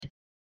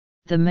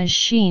the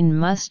machine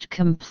must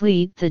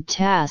complete the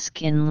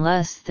task in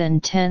less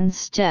than 10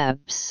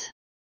 steps.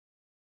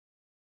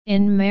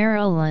 In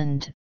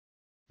Maryland,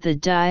 the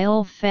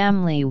Dial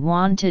family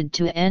wanted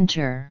to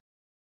enter.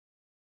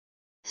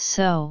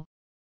 So,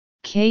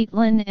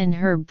 Caitlin and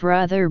her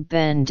brother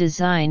Ben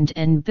designed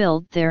and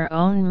built their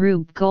own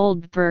Rube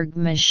Goldberg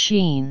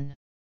machine.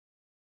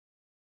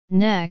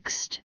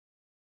 Next,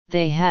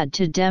 they had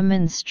to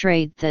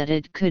demonstrate that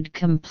it could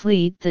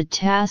complete the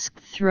task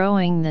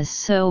throwing the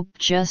soap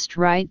just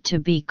right to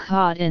be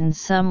caught in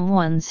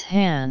someone's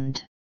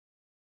hand.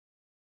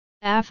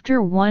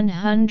 After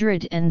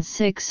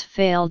 106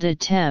 failed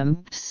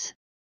attempts,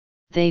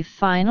 they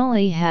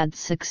finally had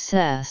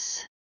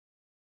success.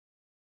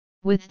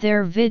 With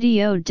their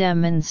video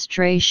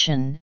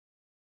demonstration,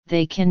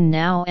 they can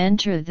now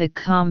enter the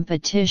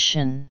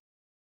competition.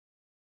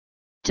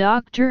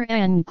 Dr.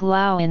 Ann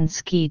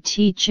Glowinski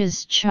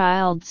teaches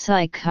child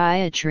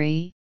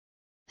psychiatry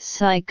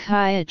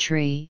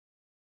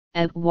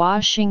at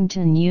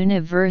Washington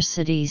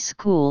University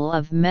School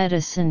of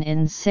Medicine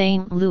in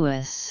St.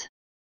 Louis.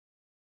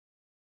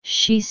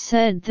 She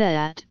said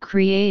that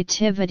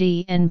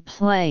creativity and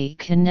play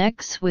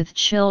connects with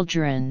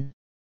children.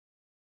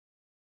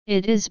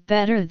 It is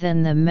better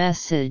than the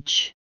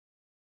message.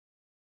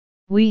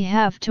 We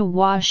have to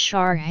wash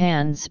our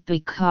hands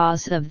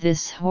because of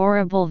this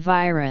horrible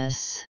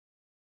virus.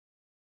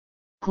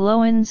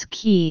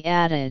 Glowinski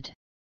added.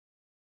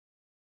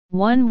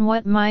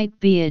 What might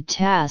be a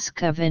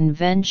task of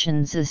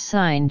inventions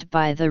assigned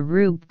by the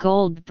Rube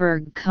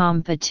Goldberg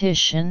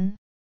competition?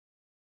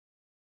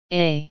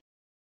 A.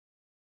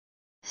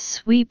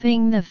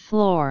 Sweeping the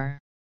floor.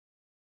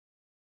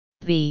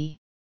 B.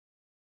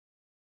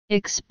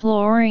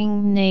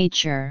 Exploring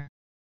nature.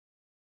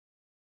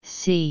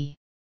 C.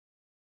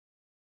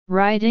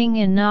 Writing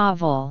a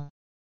novel.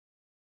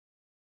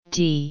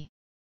 D.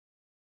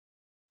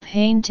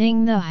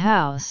 Painting the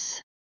house.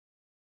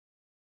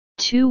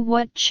 2.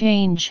 What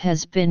change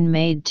has been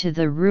made to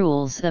the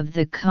rules of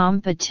the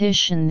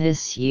competition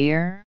this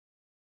year?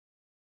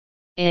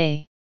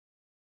 A.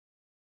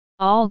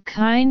 All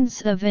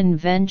kinds of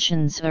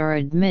inventions are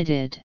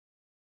admitted.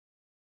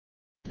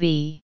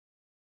 B.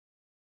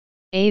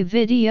 A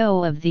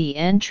video of the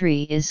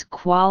entry is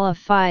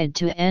qualified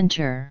to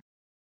enter.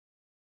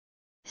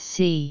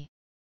 C.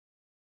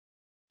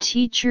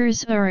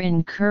 Teachers are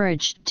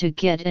encouraged to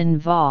get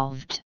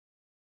involved.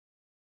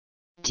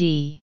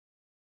 D.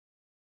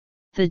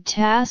 The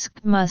task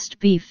must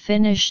be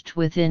finished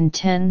within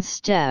 10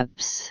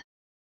 steps.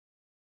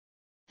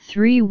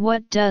 3.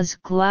 What does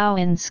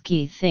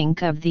Glowinski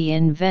think of the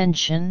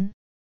invention?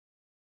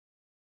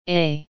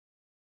 A.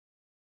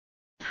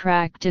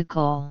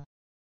 Practical.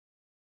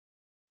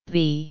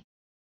 B.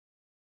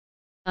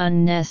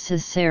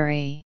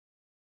 Unnecessary.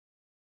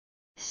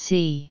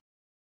 C.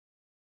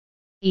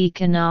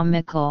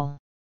 Economical.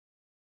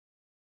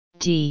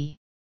 D.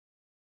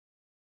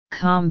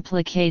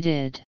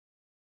 Complicated.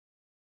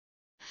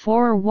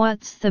 4.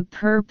 What's the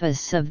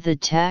purpose of the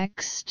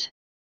text?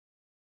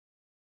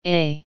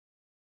 A.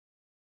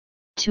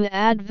 To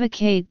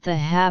advocate the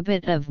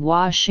habit of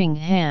washing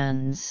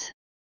hands.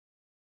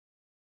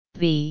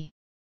 B.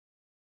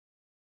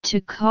 To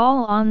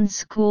call on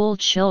school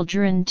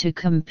children to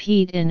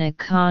compete in a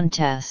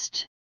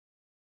contest.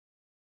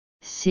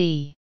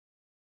 C.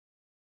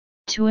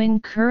 To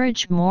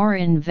encourage more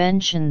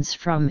inventions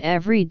from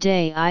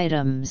everyday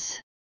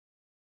items.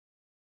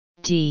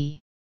 D.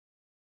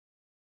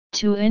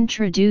 To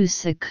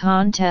introduce a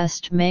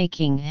contest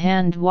making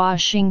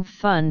hand-washing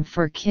fun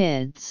for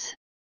kids.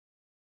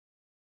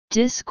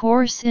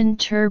 Discourse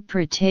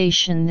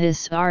interpretation.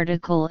 This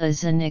article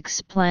is an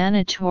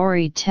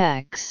explanatory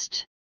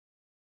text.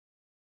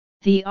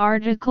 The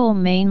article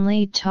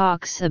mainly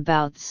talks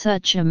about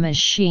such a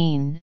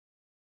machine.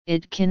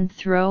 It can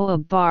throw a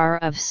bar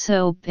of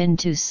soap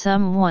into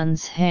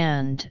someone's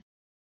hand,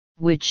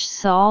 which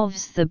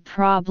solves the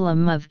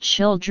problem of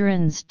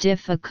children's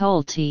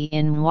difficulty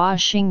in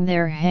washing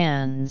their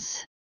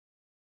hands.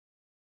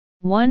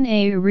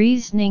 1a.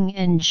 Reasoning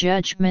and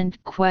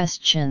judgment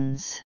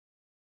questions.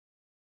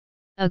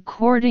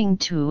 According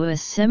to a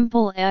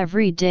simple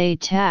everyday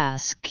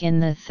task in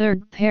the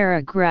third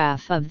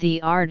paragraph of the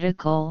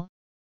article,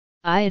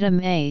 Item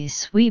A.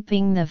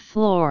 Sweeping the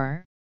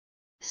floor.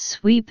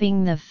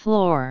 Sweeping the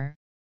floor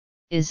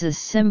is a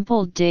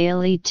simple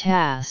daily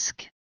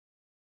task.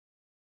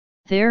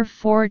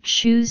 Therefore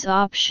choose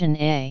option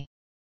A.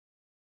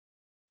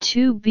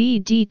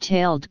 2b.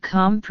 Detailed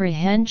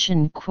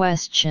comprehension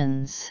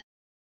questions.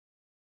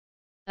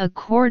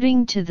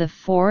 According to the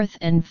fourth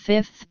and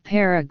fifth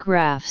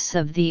paragraphs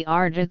of the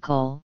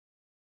article,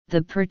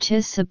 the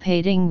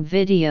participating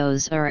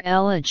videos are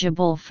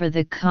eligible for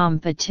the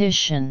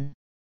competition.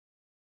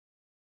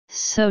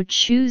 So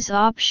choose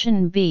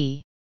option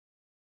B.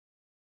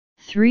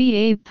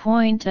 3a.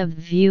 Point of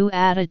view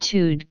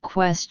attitude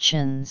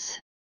questions.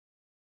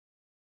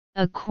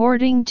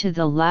 According to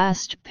the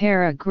last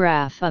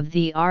paragraph of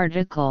the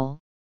article,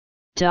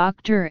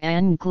 Dr.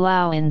 N.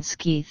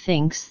 Glowinski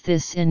thinks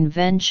this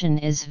invention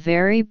is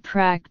very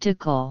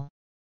practical.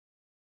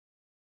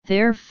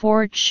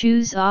 Therefore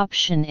choose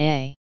option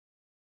A.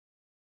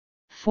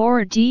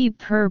 4D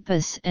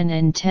Purpose and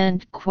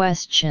intent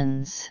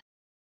questions.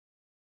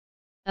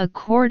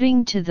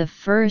 According to the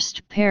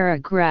first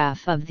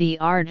paragraph of the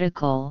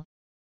article,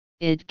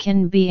 it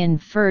can be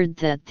inferred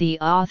that the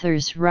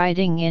author's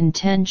writing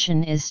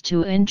intention is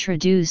to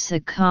introduce a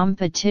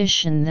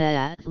competition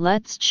that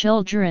lets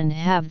children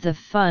have the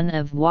fun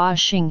of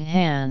washing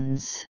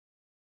hands.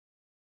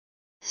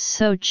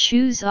 So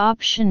choose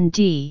option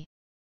D.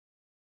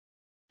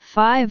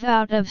 5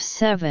 out of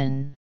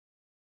 7.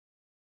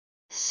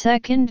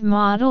 Second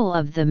model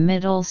of the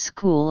middle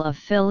school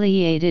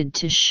affiliated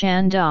to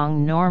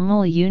Shandong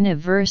Normal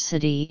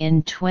University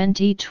in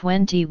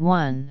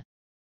 2021.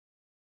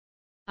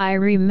 I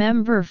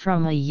remember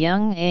from a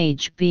young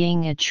age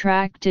being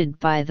attracted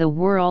by the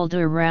world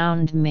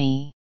around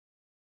me.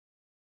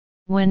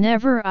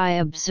 Whenever I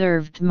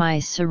observed my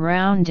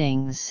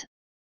surroundings,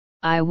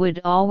 I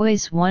would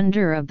always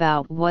wonder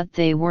about what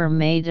they were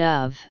made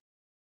of.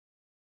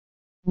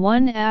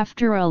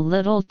 After a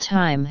little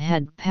time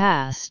had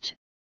passed,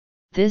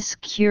 this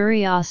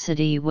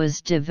curiosity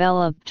was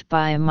developed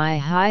by my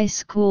high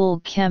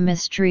school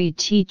chemistry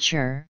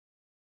teacher,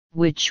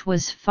 which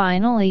was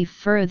finally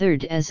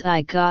furthered as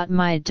I got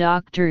my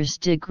doctor's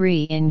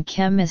degree in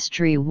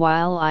chemistry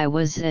while I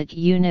was at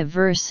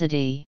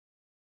university.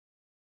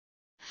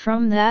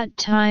 From that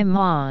time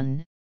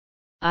on,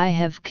 I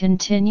have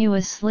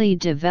continuously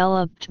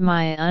developed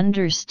my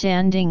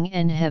understanding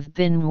and have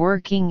been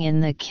working in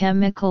the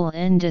chemical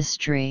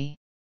industry.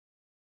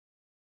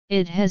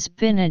 It has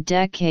been a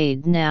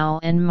decade now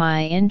and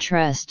my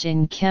interest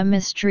in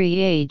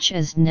chemistry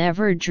has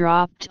never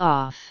dropped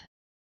off.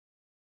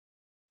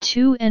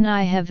 And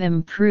I have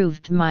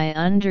improved my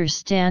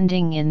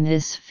understanding in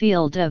this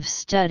field of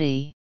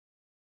study.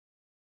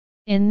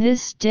 In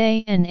this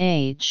day and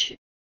age,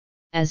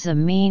 as a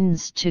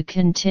means to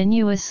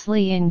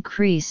continuously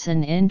increase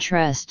an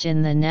interest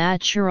in the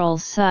natural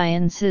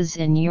sciences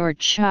in your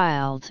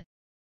child,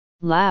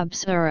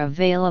 labs are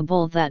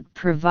available that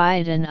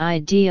provide an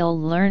ideal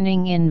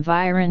learning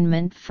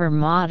environment for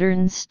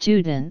modern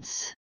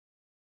students.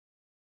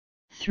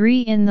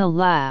 3. In the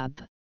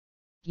lab,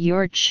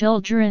 your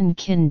children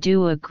can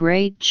do a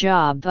great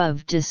job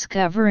of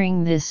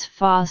discovering this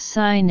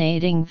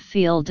fascinating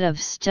field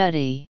of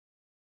study.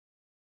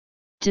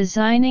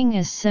 Designing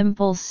a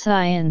simple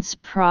science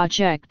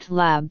project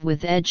lab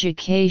with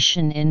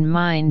education in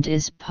mind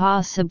is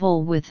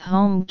possible with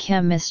home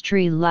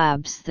chemistry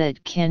labs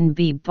that can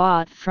be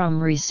bought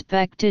from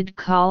respected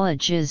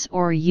colleges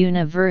or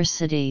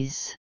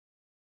universities.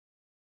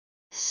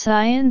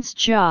 Science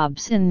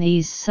jobs in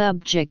these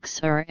subjects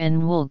are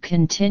and will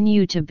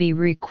continue to be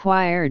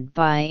required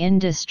by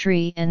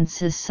industry and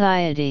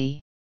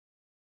society.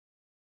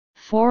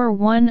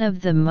 One of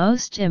the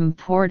most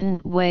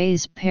important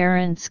ways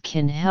parents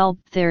can help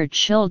their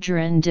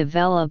children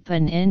develop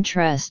an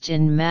interest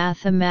in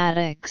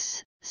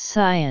mathematics,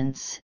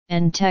 science,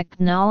 and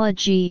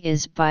technology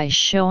is by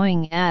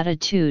showing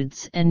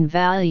attitudes and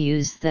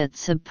values that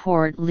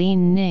support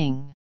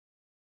learning.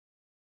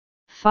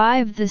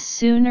 5. The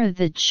sooner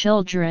the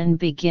children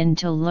begin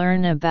to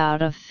learn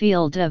about a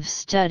field of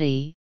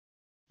study,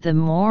 the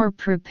more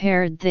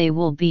prepared they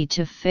will be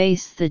to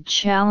face the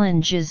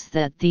challenges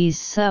that these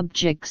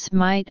subjects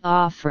might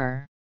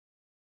offer.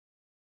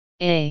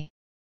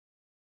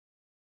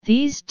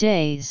 These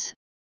days,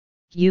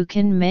 you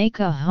can make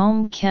a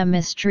home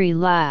chemistry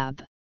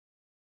lab.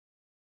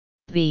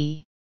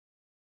 B.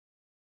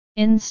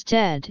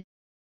 Instead,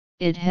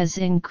 it has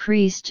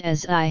increased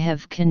as I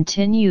have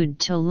continued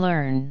to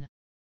learn.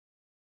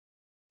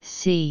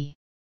 C.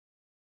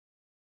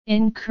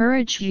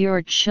 Encourage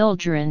your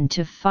children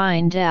to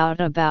find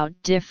out about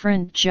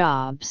different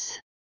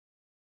jobs.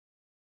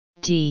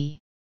 D.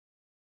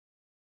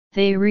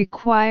 They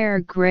require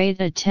great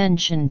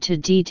attention to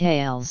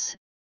details,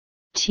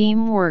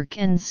 teamwork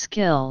and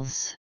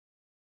skills.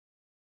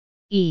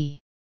 E.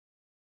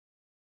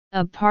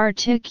 A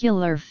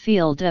particular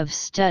field of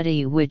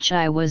study which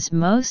I was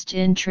most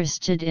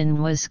interested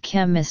in was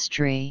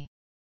chemistry.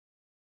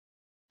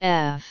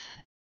 F.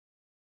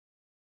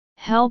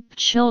 Help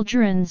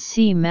children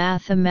see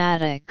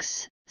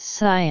mathematics,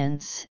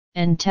 science,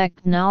 and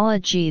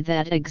technology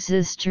that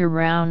exist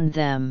around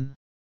them.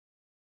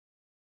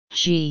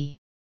 G.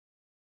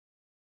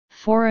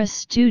 For a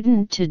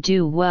student to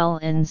do well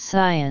in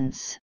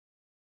science,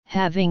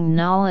 having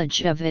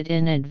knowledge of it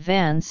in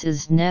advance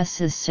is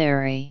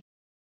necessary.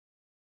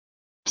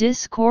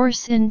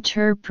 Discourse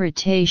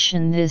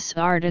interpretation. This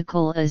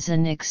article is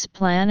an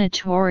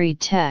explanatory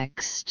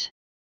text.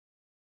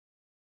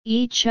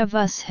 Each of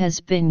us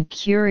has been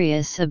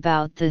curious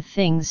about the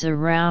things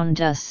around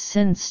us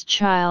since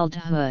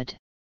childhood.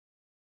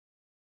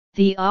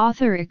 The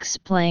author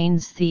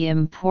explains the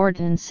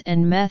importance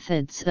and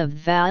methods of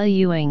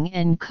valuing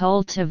and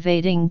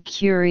cultivating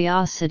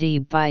curiosity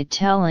by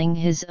telling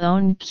his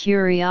own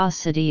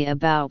curiosity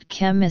about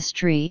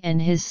chemistry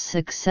and his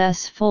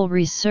successful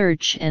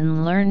research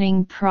and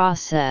learning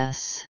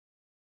process.